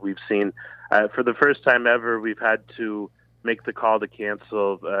that we've seen. For the first time ever, we've had to make the call to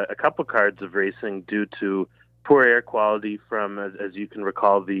cancel a couple cards of racing due to poor air quality from, as you can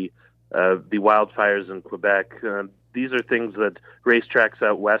recall, the wildfires in Quebec. These are things that racetracks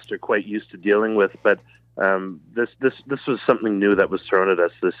out west are quite used to dealing with, but this was something new that was thrown at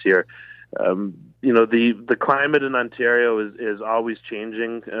us this year. The climate in Ontario is always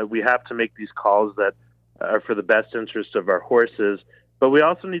changing. We have to make these calls that are for the best interest of our horses, but we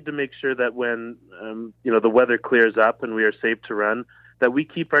also need to make sure that when the weather clears up and we are safe to run, that we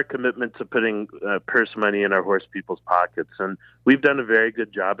keep our commitment to putting purse money in our horse people's pockets. And we've done a very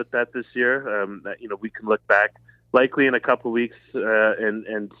good job at that this year. We can look back likely in a couple of weeks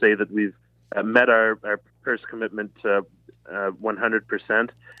and say that we've met our purse commitment 100%,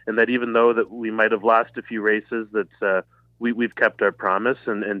 and that even though that we might have lost a few races, that we've kept our promise,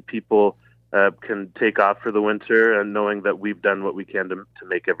 and people can take off for the winter, and knowing that we've done what we can to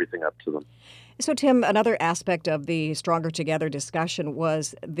make everything up to them. So, Tim, another aspect of the Stronger Together discussion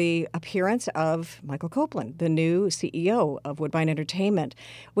was the appearance of Michael Copeland, the new CEO of Woodbine Entertainment.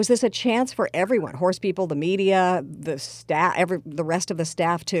 Was this a chance for everyone, horse people, the media, the staff, the rest of the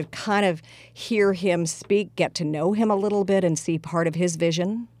staff, to kind of hear him speak, get to know him a little bit, and see part of his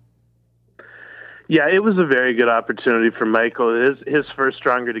vision? Yeah, it was a very good opportunity for Michael. His first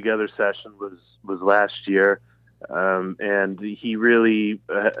Stronger Together session was last year, and he really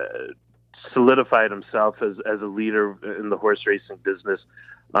solidified himself as a leader in the horse racing business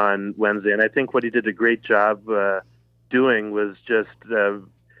on Wednesday. And I think what he did a great job doing was just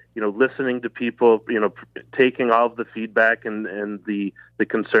listening to people, taking all of the feedback and the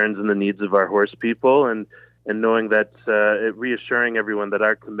concerns and the needs of our horse people, and knowing that reassuring everyone that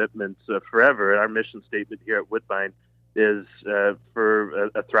our commitment forever, our mission statement here at Woodbine is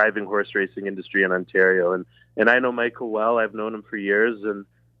for a thriving horse racing industry in Ontario. And I know Michael well. I've known him for years, and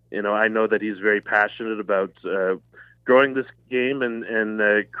I know that he's very passionate about growing this game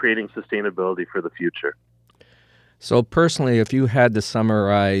and creating sustainability for the future. So personally, if you had to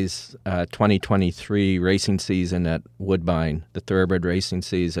summarize 2023 racing season at Woodbine, the Thoroughbred racing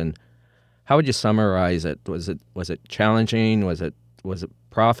season, how would you summarize it? Was it challenging? Was it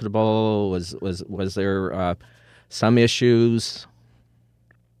profitable? Was there some issues?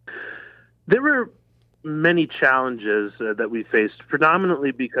 There were many challenges that we faced,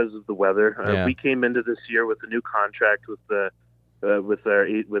 predominantly because of the weather. We came into this year with a new contract with the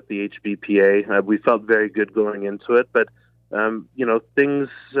HBPA. We felt very good going into it, but things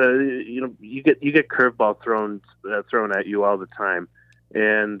you get curveball thrown at you all the time,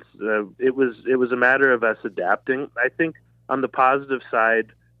 and it was a matter of us adapting. I think on the positive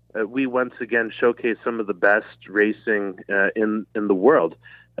side, we once again showcased some of the best racing in the world.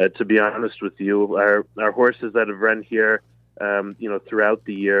 To be honest with you, our horses that have run here, throughout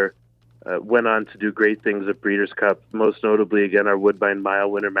the year, went on to do great things at Breeders' Cup. Most notably, again, our Woodbine Mile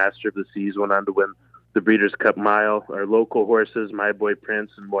winner, Master of the Seas, went on to win the Breeders' Cup Mile. Our local horses, My Boy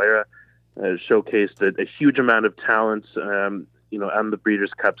Prince and Moira, showcased a huge amount of talent, on the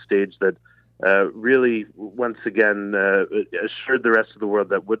Breeders' Cup stage that really, once again, assured the rest of the world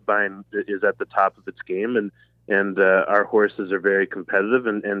that Woodbine is at the top of its game, and our horses are very competitive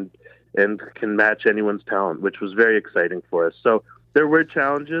and can match anyone's talent, which was very exciting for us. So there were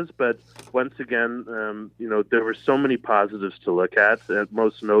challenges, but once again, there were so many positives to look at,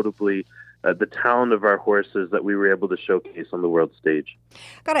 most notably the talent of our horses that we were able to showcase on the world stage.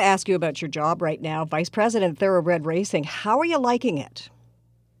 I've got to ask you about your job right now, Vice President, Thoroughbred Racing. How are you liking it?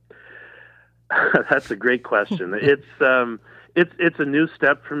 That's a great question. It's a new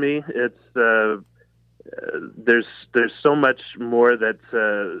step for me. It's there's so much more that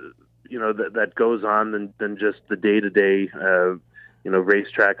that goes on than just the day-to-day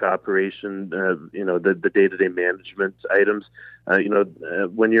racetrack operation, the day-to-day management items.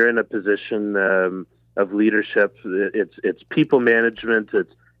 When you're in a position of leadership, it's people management,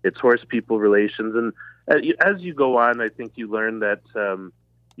 it's horse people relations, and as you go on, I think you learn that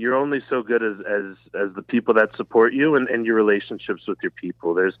you're only so good as the people that support you and your relationships with your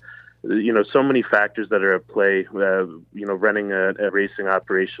people. There's so many factors that are at play, running a racing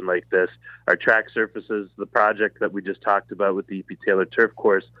operation like this. Our track surfaces, the project that we just talked about with the EP Taylor Turf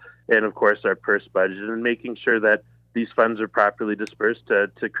Course, and of course our purse budget, and making sure that these funds are properly dispersed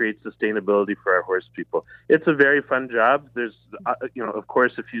to create sustainability for our horse people. It's a very fun job. There's, of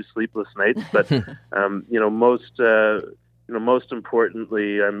course, a few sleepless nights, but most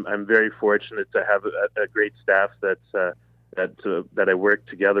importantly, I'm very fortunate to have a great staff that I work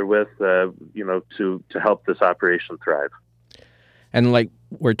together with, to help this operation thrive. And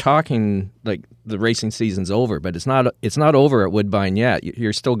we're talking, the racing season's over, but it's not over at Woodbine yet.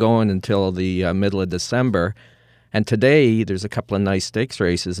 You're still going until the middle of December. And today there's a couple of nice stakes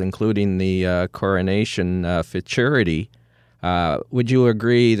races, including the Coronation Futurity. Would you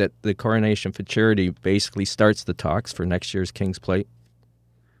agree that the Coronation Futurity basically starts the talks for next year's King's Plate?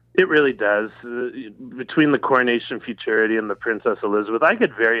 It really does. Between the Coronation Futurity and the Princess Elizabeth, I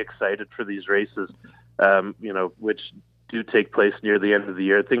get very excited for these races, which do take place near the end of the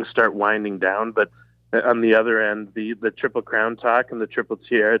year. Things start winding down, but on the other end, the Triple Crown talk and the Triple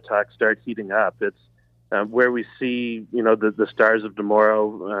Tiara talk start heating up. It's where we see, the stars of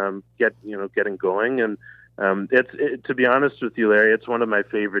tomorrow getting going. And to be honest with you, Larry, it's one of my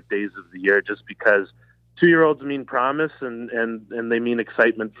favorite days of the year, just because 2-year-olds mean promise and they mean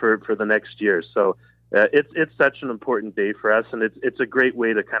excitement for the next year. So It's such an important day for us, and it's a great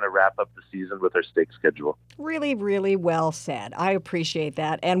way to kind of wrap up the season with our stake schedule. Really, really well said. I appreciate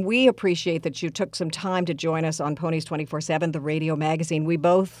that. And we appreciate that you took some time to join us on Ponies 24/7, the radio magazine. We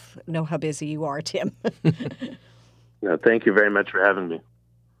both know how busy you are, Tim. No, thank you very much for having me.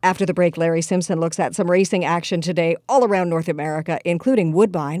 After the break, Larry Simpson looks at some racing action today all around North America, including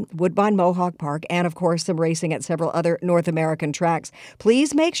Woodbine Mohawk Park, and of course some racing at several other North American tracks.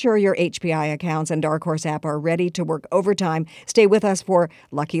 Please make sure your HPI accounts and Dark Horse app are ready to work overtime. Stay with us for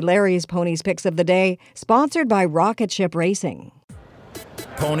Lucky Larry's Ponies Picks of the Day, sponsored by Rocket Ship Racing.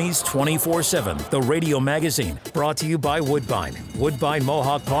 Ponies 24/7, the radio magazine, brought to you by Woodbine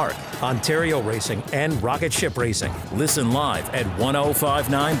Mohawk Park, Ontario Racing, and Rocket Ship Racing. Listen live at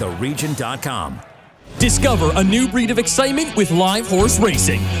 1059theregion.com. Discover a new breed of excitement with live horse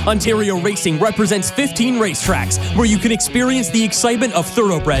racing. Ontario Racing represents 15 racetracks where you can experience the excitement of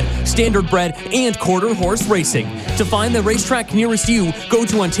thoroughbred, standardbred, and quarter horse racing. To find the racetrack nearest you, go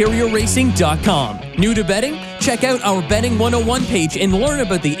to OntarioRacing.com. New to betting? Check out our Betting 101 page and learn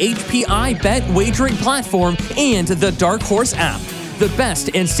about the HPI Bet wagering platform and the Dark Horse app. The best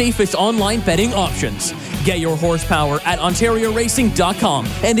and safest online betting options. Get your horsepower at OntarioRacing.com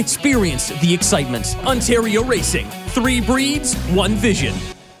and experience the excitement. Ontario Racing. 3 breeds, 1 vision.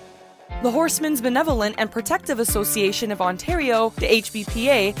 The Horsemen's Benevolent and Protective Association of Ontario, the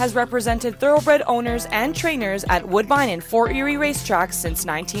HBPA, has represented thoroughbred owners and trainers at Woodbine and Fort Erie racetracks since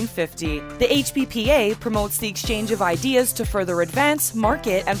 1950. The HBPA promotes the exchange of ideas to further advance,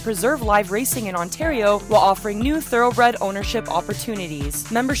 market, and preserve live racing in Ontario while offering new thoroughbred ownership opportunities.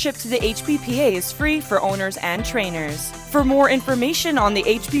 Membership to the HBPA is free for owners and trainers. For more information on the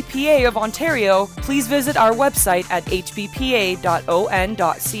HBPA of Ontario, please visit our website at hbpa.on.ca.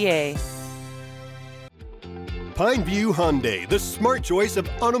 Pineview Hyundai, the smart choice of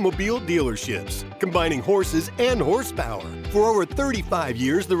automobile dealerships, combining horses and horsepower. For over 35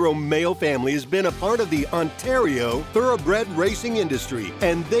 years, the Romeo family has been a part of the Ontario Thoroughbred Racing industry,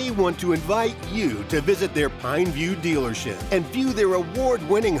 and they want to invite you to visit their Pineview dealership and view their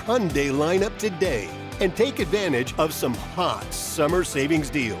award-winning Hyundai lineup today and take advantage of some hot summer savings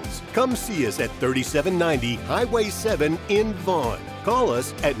deals. Come see us at 3790 Highway 7 in Vaughan. Call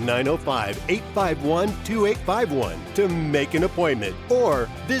us at 905-851-2851 to make an appointment, or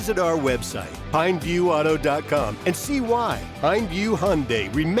visit our website, pineviewauto.com, and see why Pineview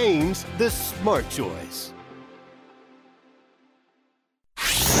Hyundai remains the smart choice.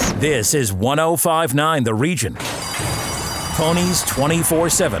 This is 1059 The Region. Ponies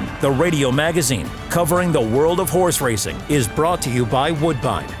 24/7, the radio magazine covering the world of horse racing, is brought to you by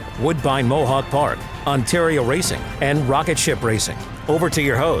Woodbine Mohawk Park, Ontario Racing, and Rocket Ship Racing. Over to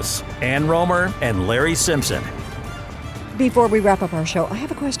your hosts, Ann Romer and Larry Simpson. Before we wrap up our show, I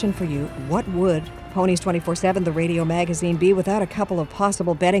have a question for you. What would Ponies 24/7, the radio magazine, be without a couple of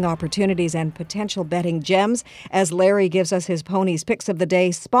possible betting opportunities and potential betting gems? As Larry gives us his Ponies Picks of the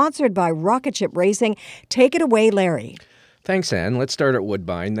Day, sponsored by Rocket Ship Racing. Take it away, Larry. Thanks, Ann. Let's start at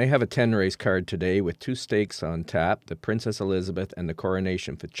Woodbine. They have a 10-race card today with 2 stakes on tap, the Princess Elizabeth and the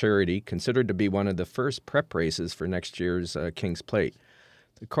Coronation Futurity, considered to be one of the first prep races for next year's King's Plate.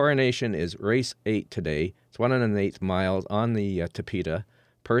 The Coronation is race 8 today. It's 1 1/8 miles on the Tapeta,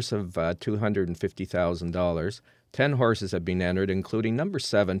 purse of $250,000. 10 horses have been entered, including number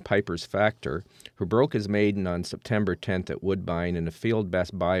 7, Piper's Factor, who broke his maiden on September 10th at Woodbine in a field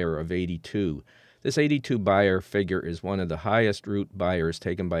best buyer of 82. This 82 buyer figure is one of the highest route buyers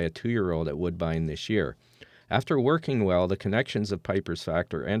taken by a 2-year-old at Woodbine this year. After working well, the connections of Piper's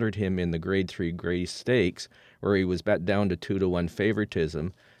Factor entered him in the Grade 3 Grey Stakes, where he was bet down to 2-1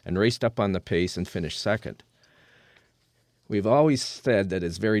 favoritism and raced up on the pace and finished second. We've always said that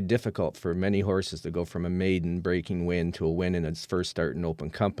it's very difficult for many horses to go from a maiden breaking win to a win in its first start in open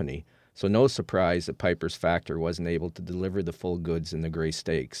company, so no surprise that Piper's Factor wasn't able to deliver the full goods in the Grey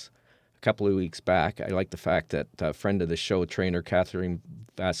Stakes. A couple of weeks back, I like the fact that a friend of the show, trainer Catherine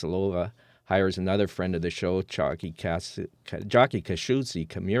Vasilova, hires another friend of the show, jockey Kazuzi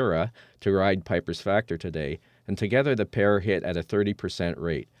Kimura, to ride Piper's Factor today, and together the pair hit at a 30%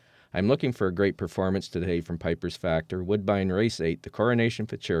 rate. I'm looking for a great performance today from Piper's Factor. Woodbine Race 8, the Coronation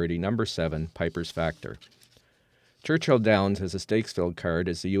Futurity, number 7, Piper's Factor. Churchill Downs has a stakes-filled card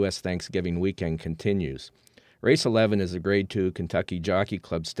as the U.S. Thanksgiving weekend continues. Race 11 is a Grade 2 Kentucky Jockey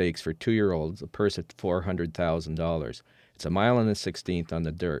Club Stakes for 2-year-olds, a purse at $400,000. It's 1 1/16 on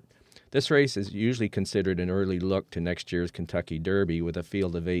the dirt. This race is usually considered an early look to next year's Kentucky Derby with a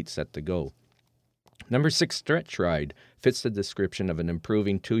field of 8 set to go. Number 6 Stretch Ride fits the description of an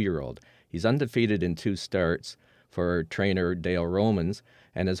improving 2-year-old. He's undefeated in 2 starts, for trainer Dale Romans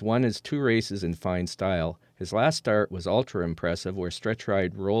and has won his 2 races in fine style. His last start was ultra impressive, where Stretch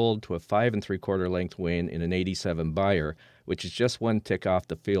Ride rolled to a 5 3/4 length win in an 87 Beyer, which is just 1 tick off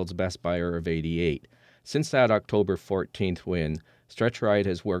the field's best Beyer of 88. Since that October 14th win, Stretch Ride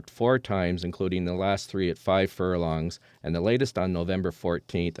has worked 4 times, including the last 3 at 5 furlongs, and the latest on November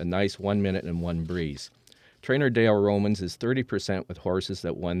 14th, a nice 1 minute and 1 breeze. Trainer Dale Romans is 30% with horses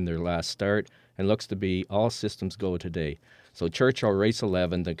that won their last start and looks to be all systems go today. So Churchill Race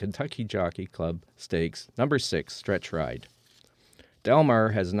 11, the Kentucky Jockey Club Stakes, number 6, Stretch Ride. Delmar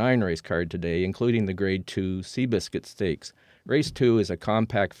has 9 race card today, including the Grade 2 Seabiscuit Stakes. Race 2 is a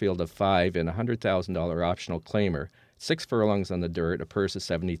compact field of 5 and a $100,000 optional claimer. 6 furlongs on the dirt, a purse of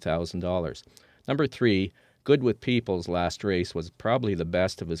 $70,000. Number 3, Good With People's last race was probably the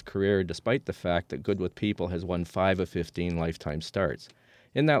best of his career, despite the fact that Good With People has won 5 of 15 lifetime starts.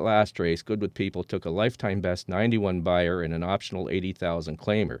 In that last race, Good With People took a lifetime best 91 Beyer and an optional $80,000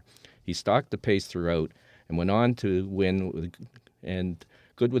 claimer. He stalked the pace throughout and went on to win, and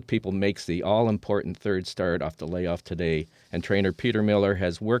Good With People makes the all-important 3rd start off the layoff today, and trainer Peter Miller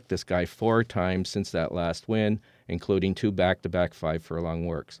has worked this guy 4 times since that last win, including 2 back-to-back 5 furlong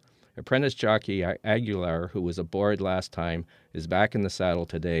works. Apprentice jockey Aguilar, who was aboard last time, is back in the saddle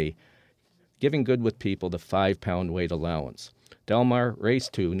today, giving Good With People the 5-pound weight allowance. Delmar, race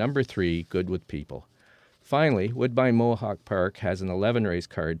 2, number 3, Good With People. Finally, Woodbine Mohawk Park has an 11-race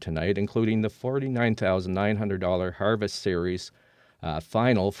card tonight, including the $49,900 Harvest Series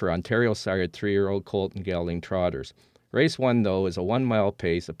final for Ontario-sired 3-year-old Colt and Gelding trotters. Race 1, though, is a 1-mile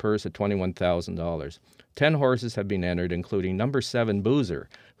pace, a purse of $21,000. 10 horses have been entered, including number 7 Boozer,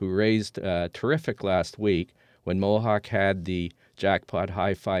 who raised terrific last week when Mohawk had the jackpot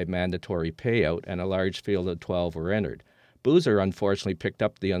high 5 mandatory payout and a large field of 12 were entered. Boozer unfortunately picked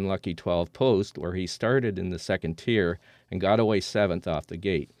up the unlucky 12 post, where he started in the 2nd tier and got away 7th off the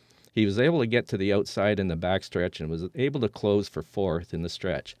gate. He was able to get to the outside in the backstretch and was able to close for 4th in the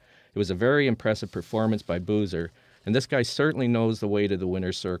stretch. It was a very impressive performance by Boozer, and this guy certainly knows the way to the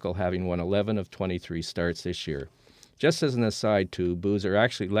winner's circle, having won 11 of 23 starts this year. Just as an aside, too, Boozer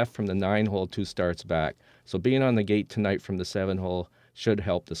actually left from the 9-hole 2 starts back, so being on the gate tonight from the 7-hole should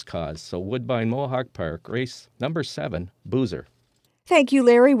help this cause. So Woodbine Mohawk Park, race number 7, Boozer. Thank you,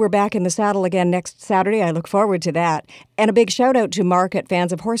 Larry. We're back in the saddle again next Saturday. I look forward to that. And a big shout out to Mark at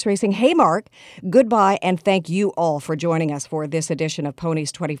Fans of Horse Racing. Hey, Mark. Goodbye, and thank you all for joining us for this edition of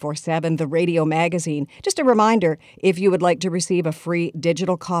Ponies 24/7, the radio magazine. Just a reminder, if you would like to receive a free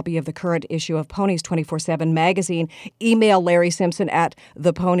digital copy of the current issue of Ponies 24/7 magazine, email Larry Simpson at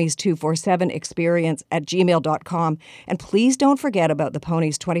theponies247experience@gmail.com. And please don't forget about the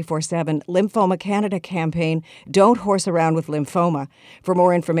Ponies 24/7 Lymphoma Canada campaign. Don't horse around with lymphoma. For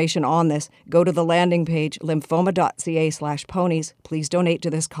more information on this, go to the landing page, lymphoma.ca/ponies. Please donate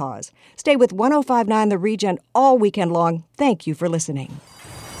to this cause. Stay with 105.9 The Region all weekend long. Thank you for listening.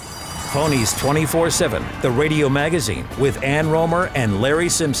 Ponies 24/7, the radio magazine with Ann Romer and Larry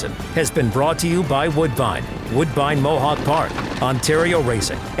Simpson, has been brought to you by Woodbine, Woodbine Mohawk Park, Ontario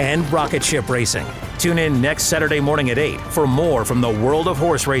Racing, and Rocket Ship Racing. Tune in next Saturday morning at 8 for more from the world of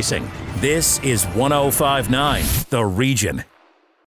horse racing. This is 105.9 The Region.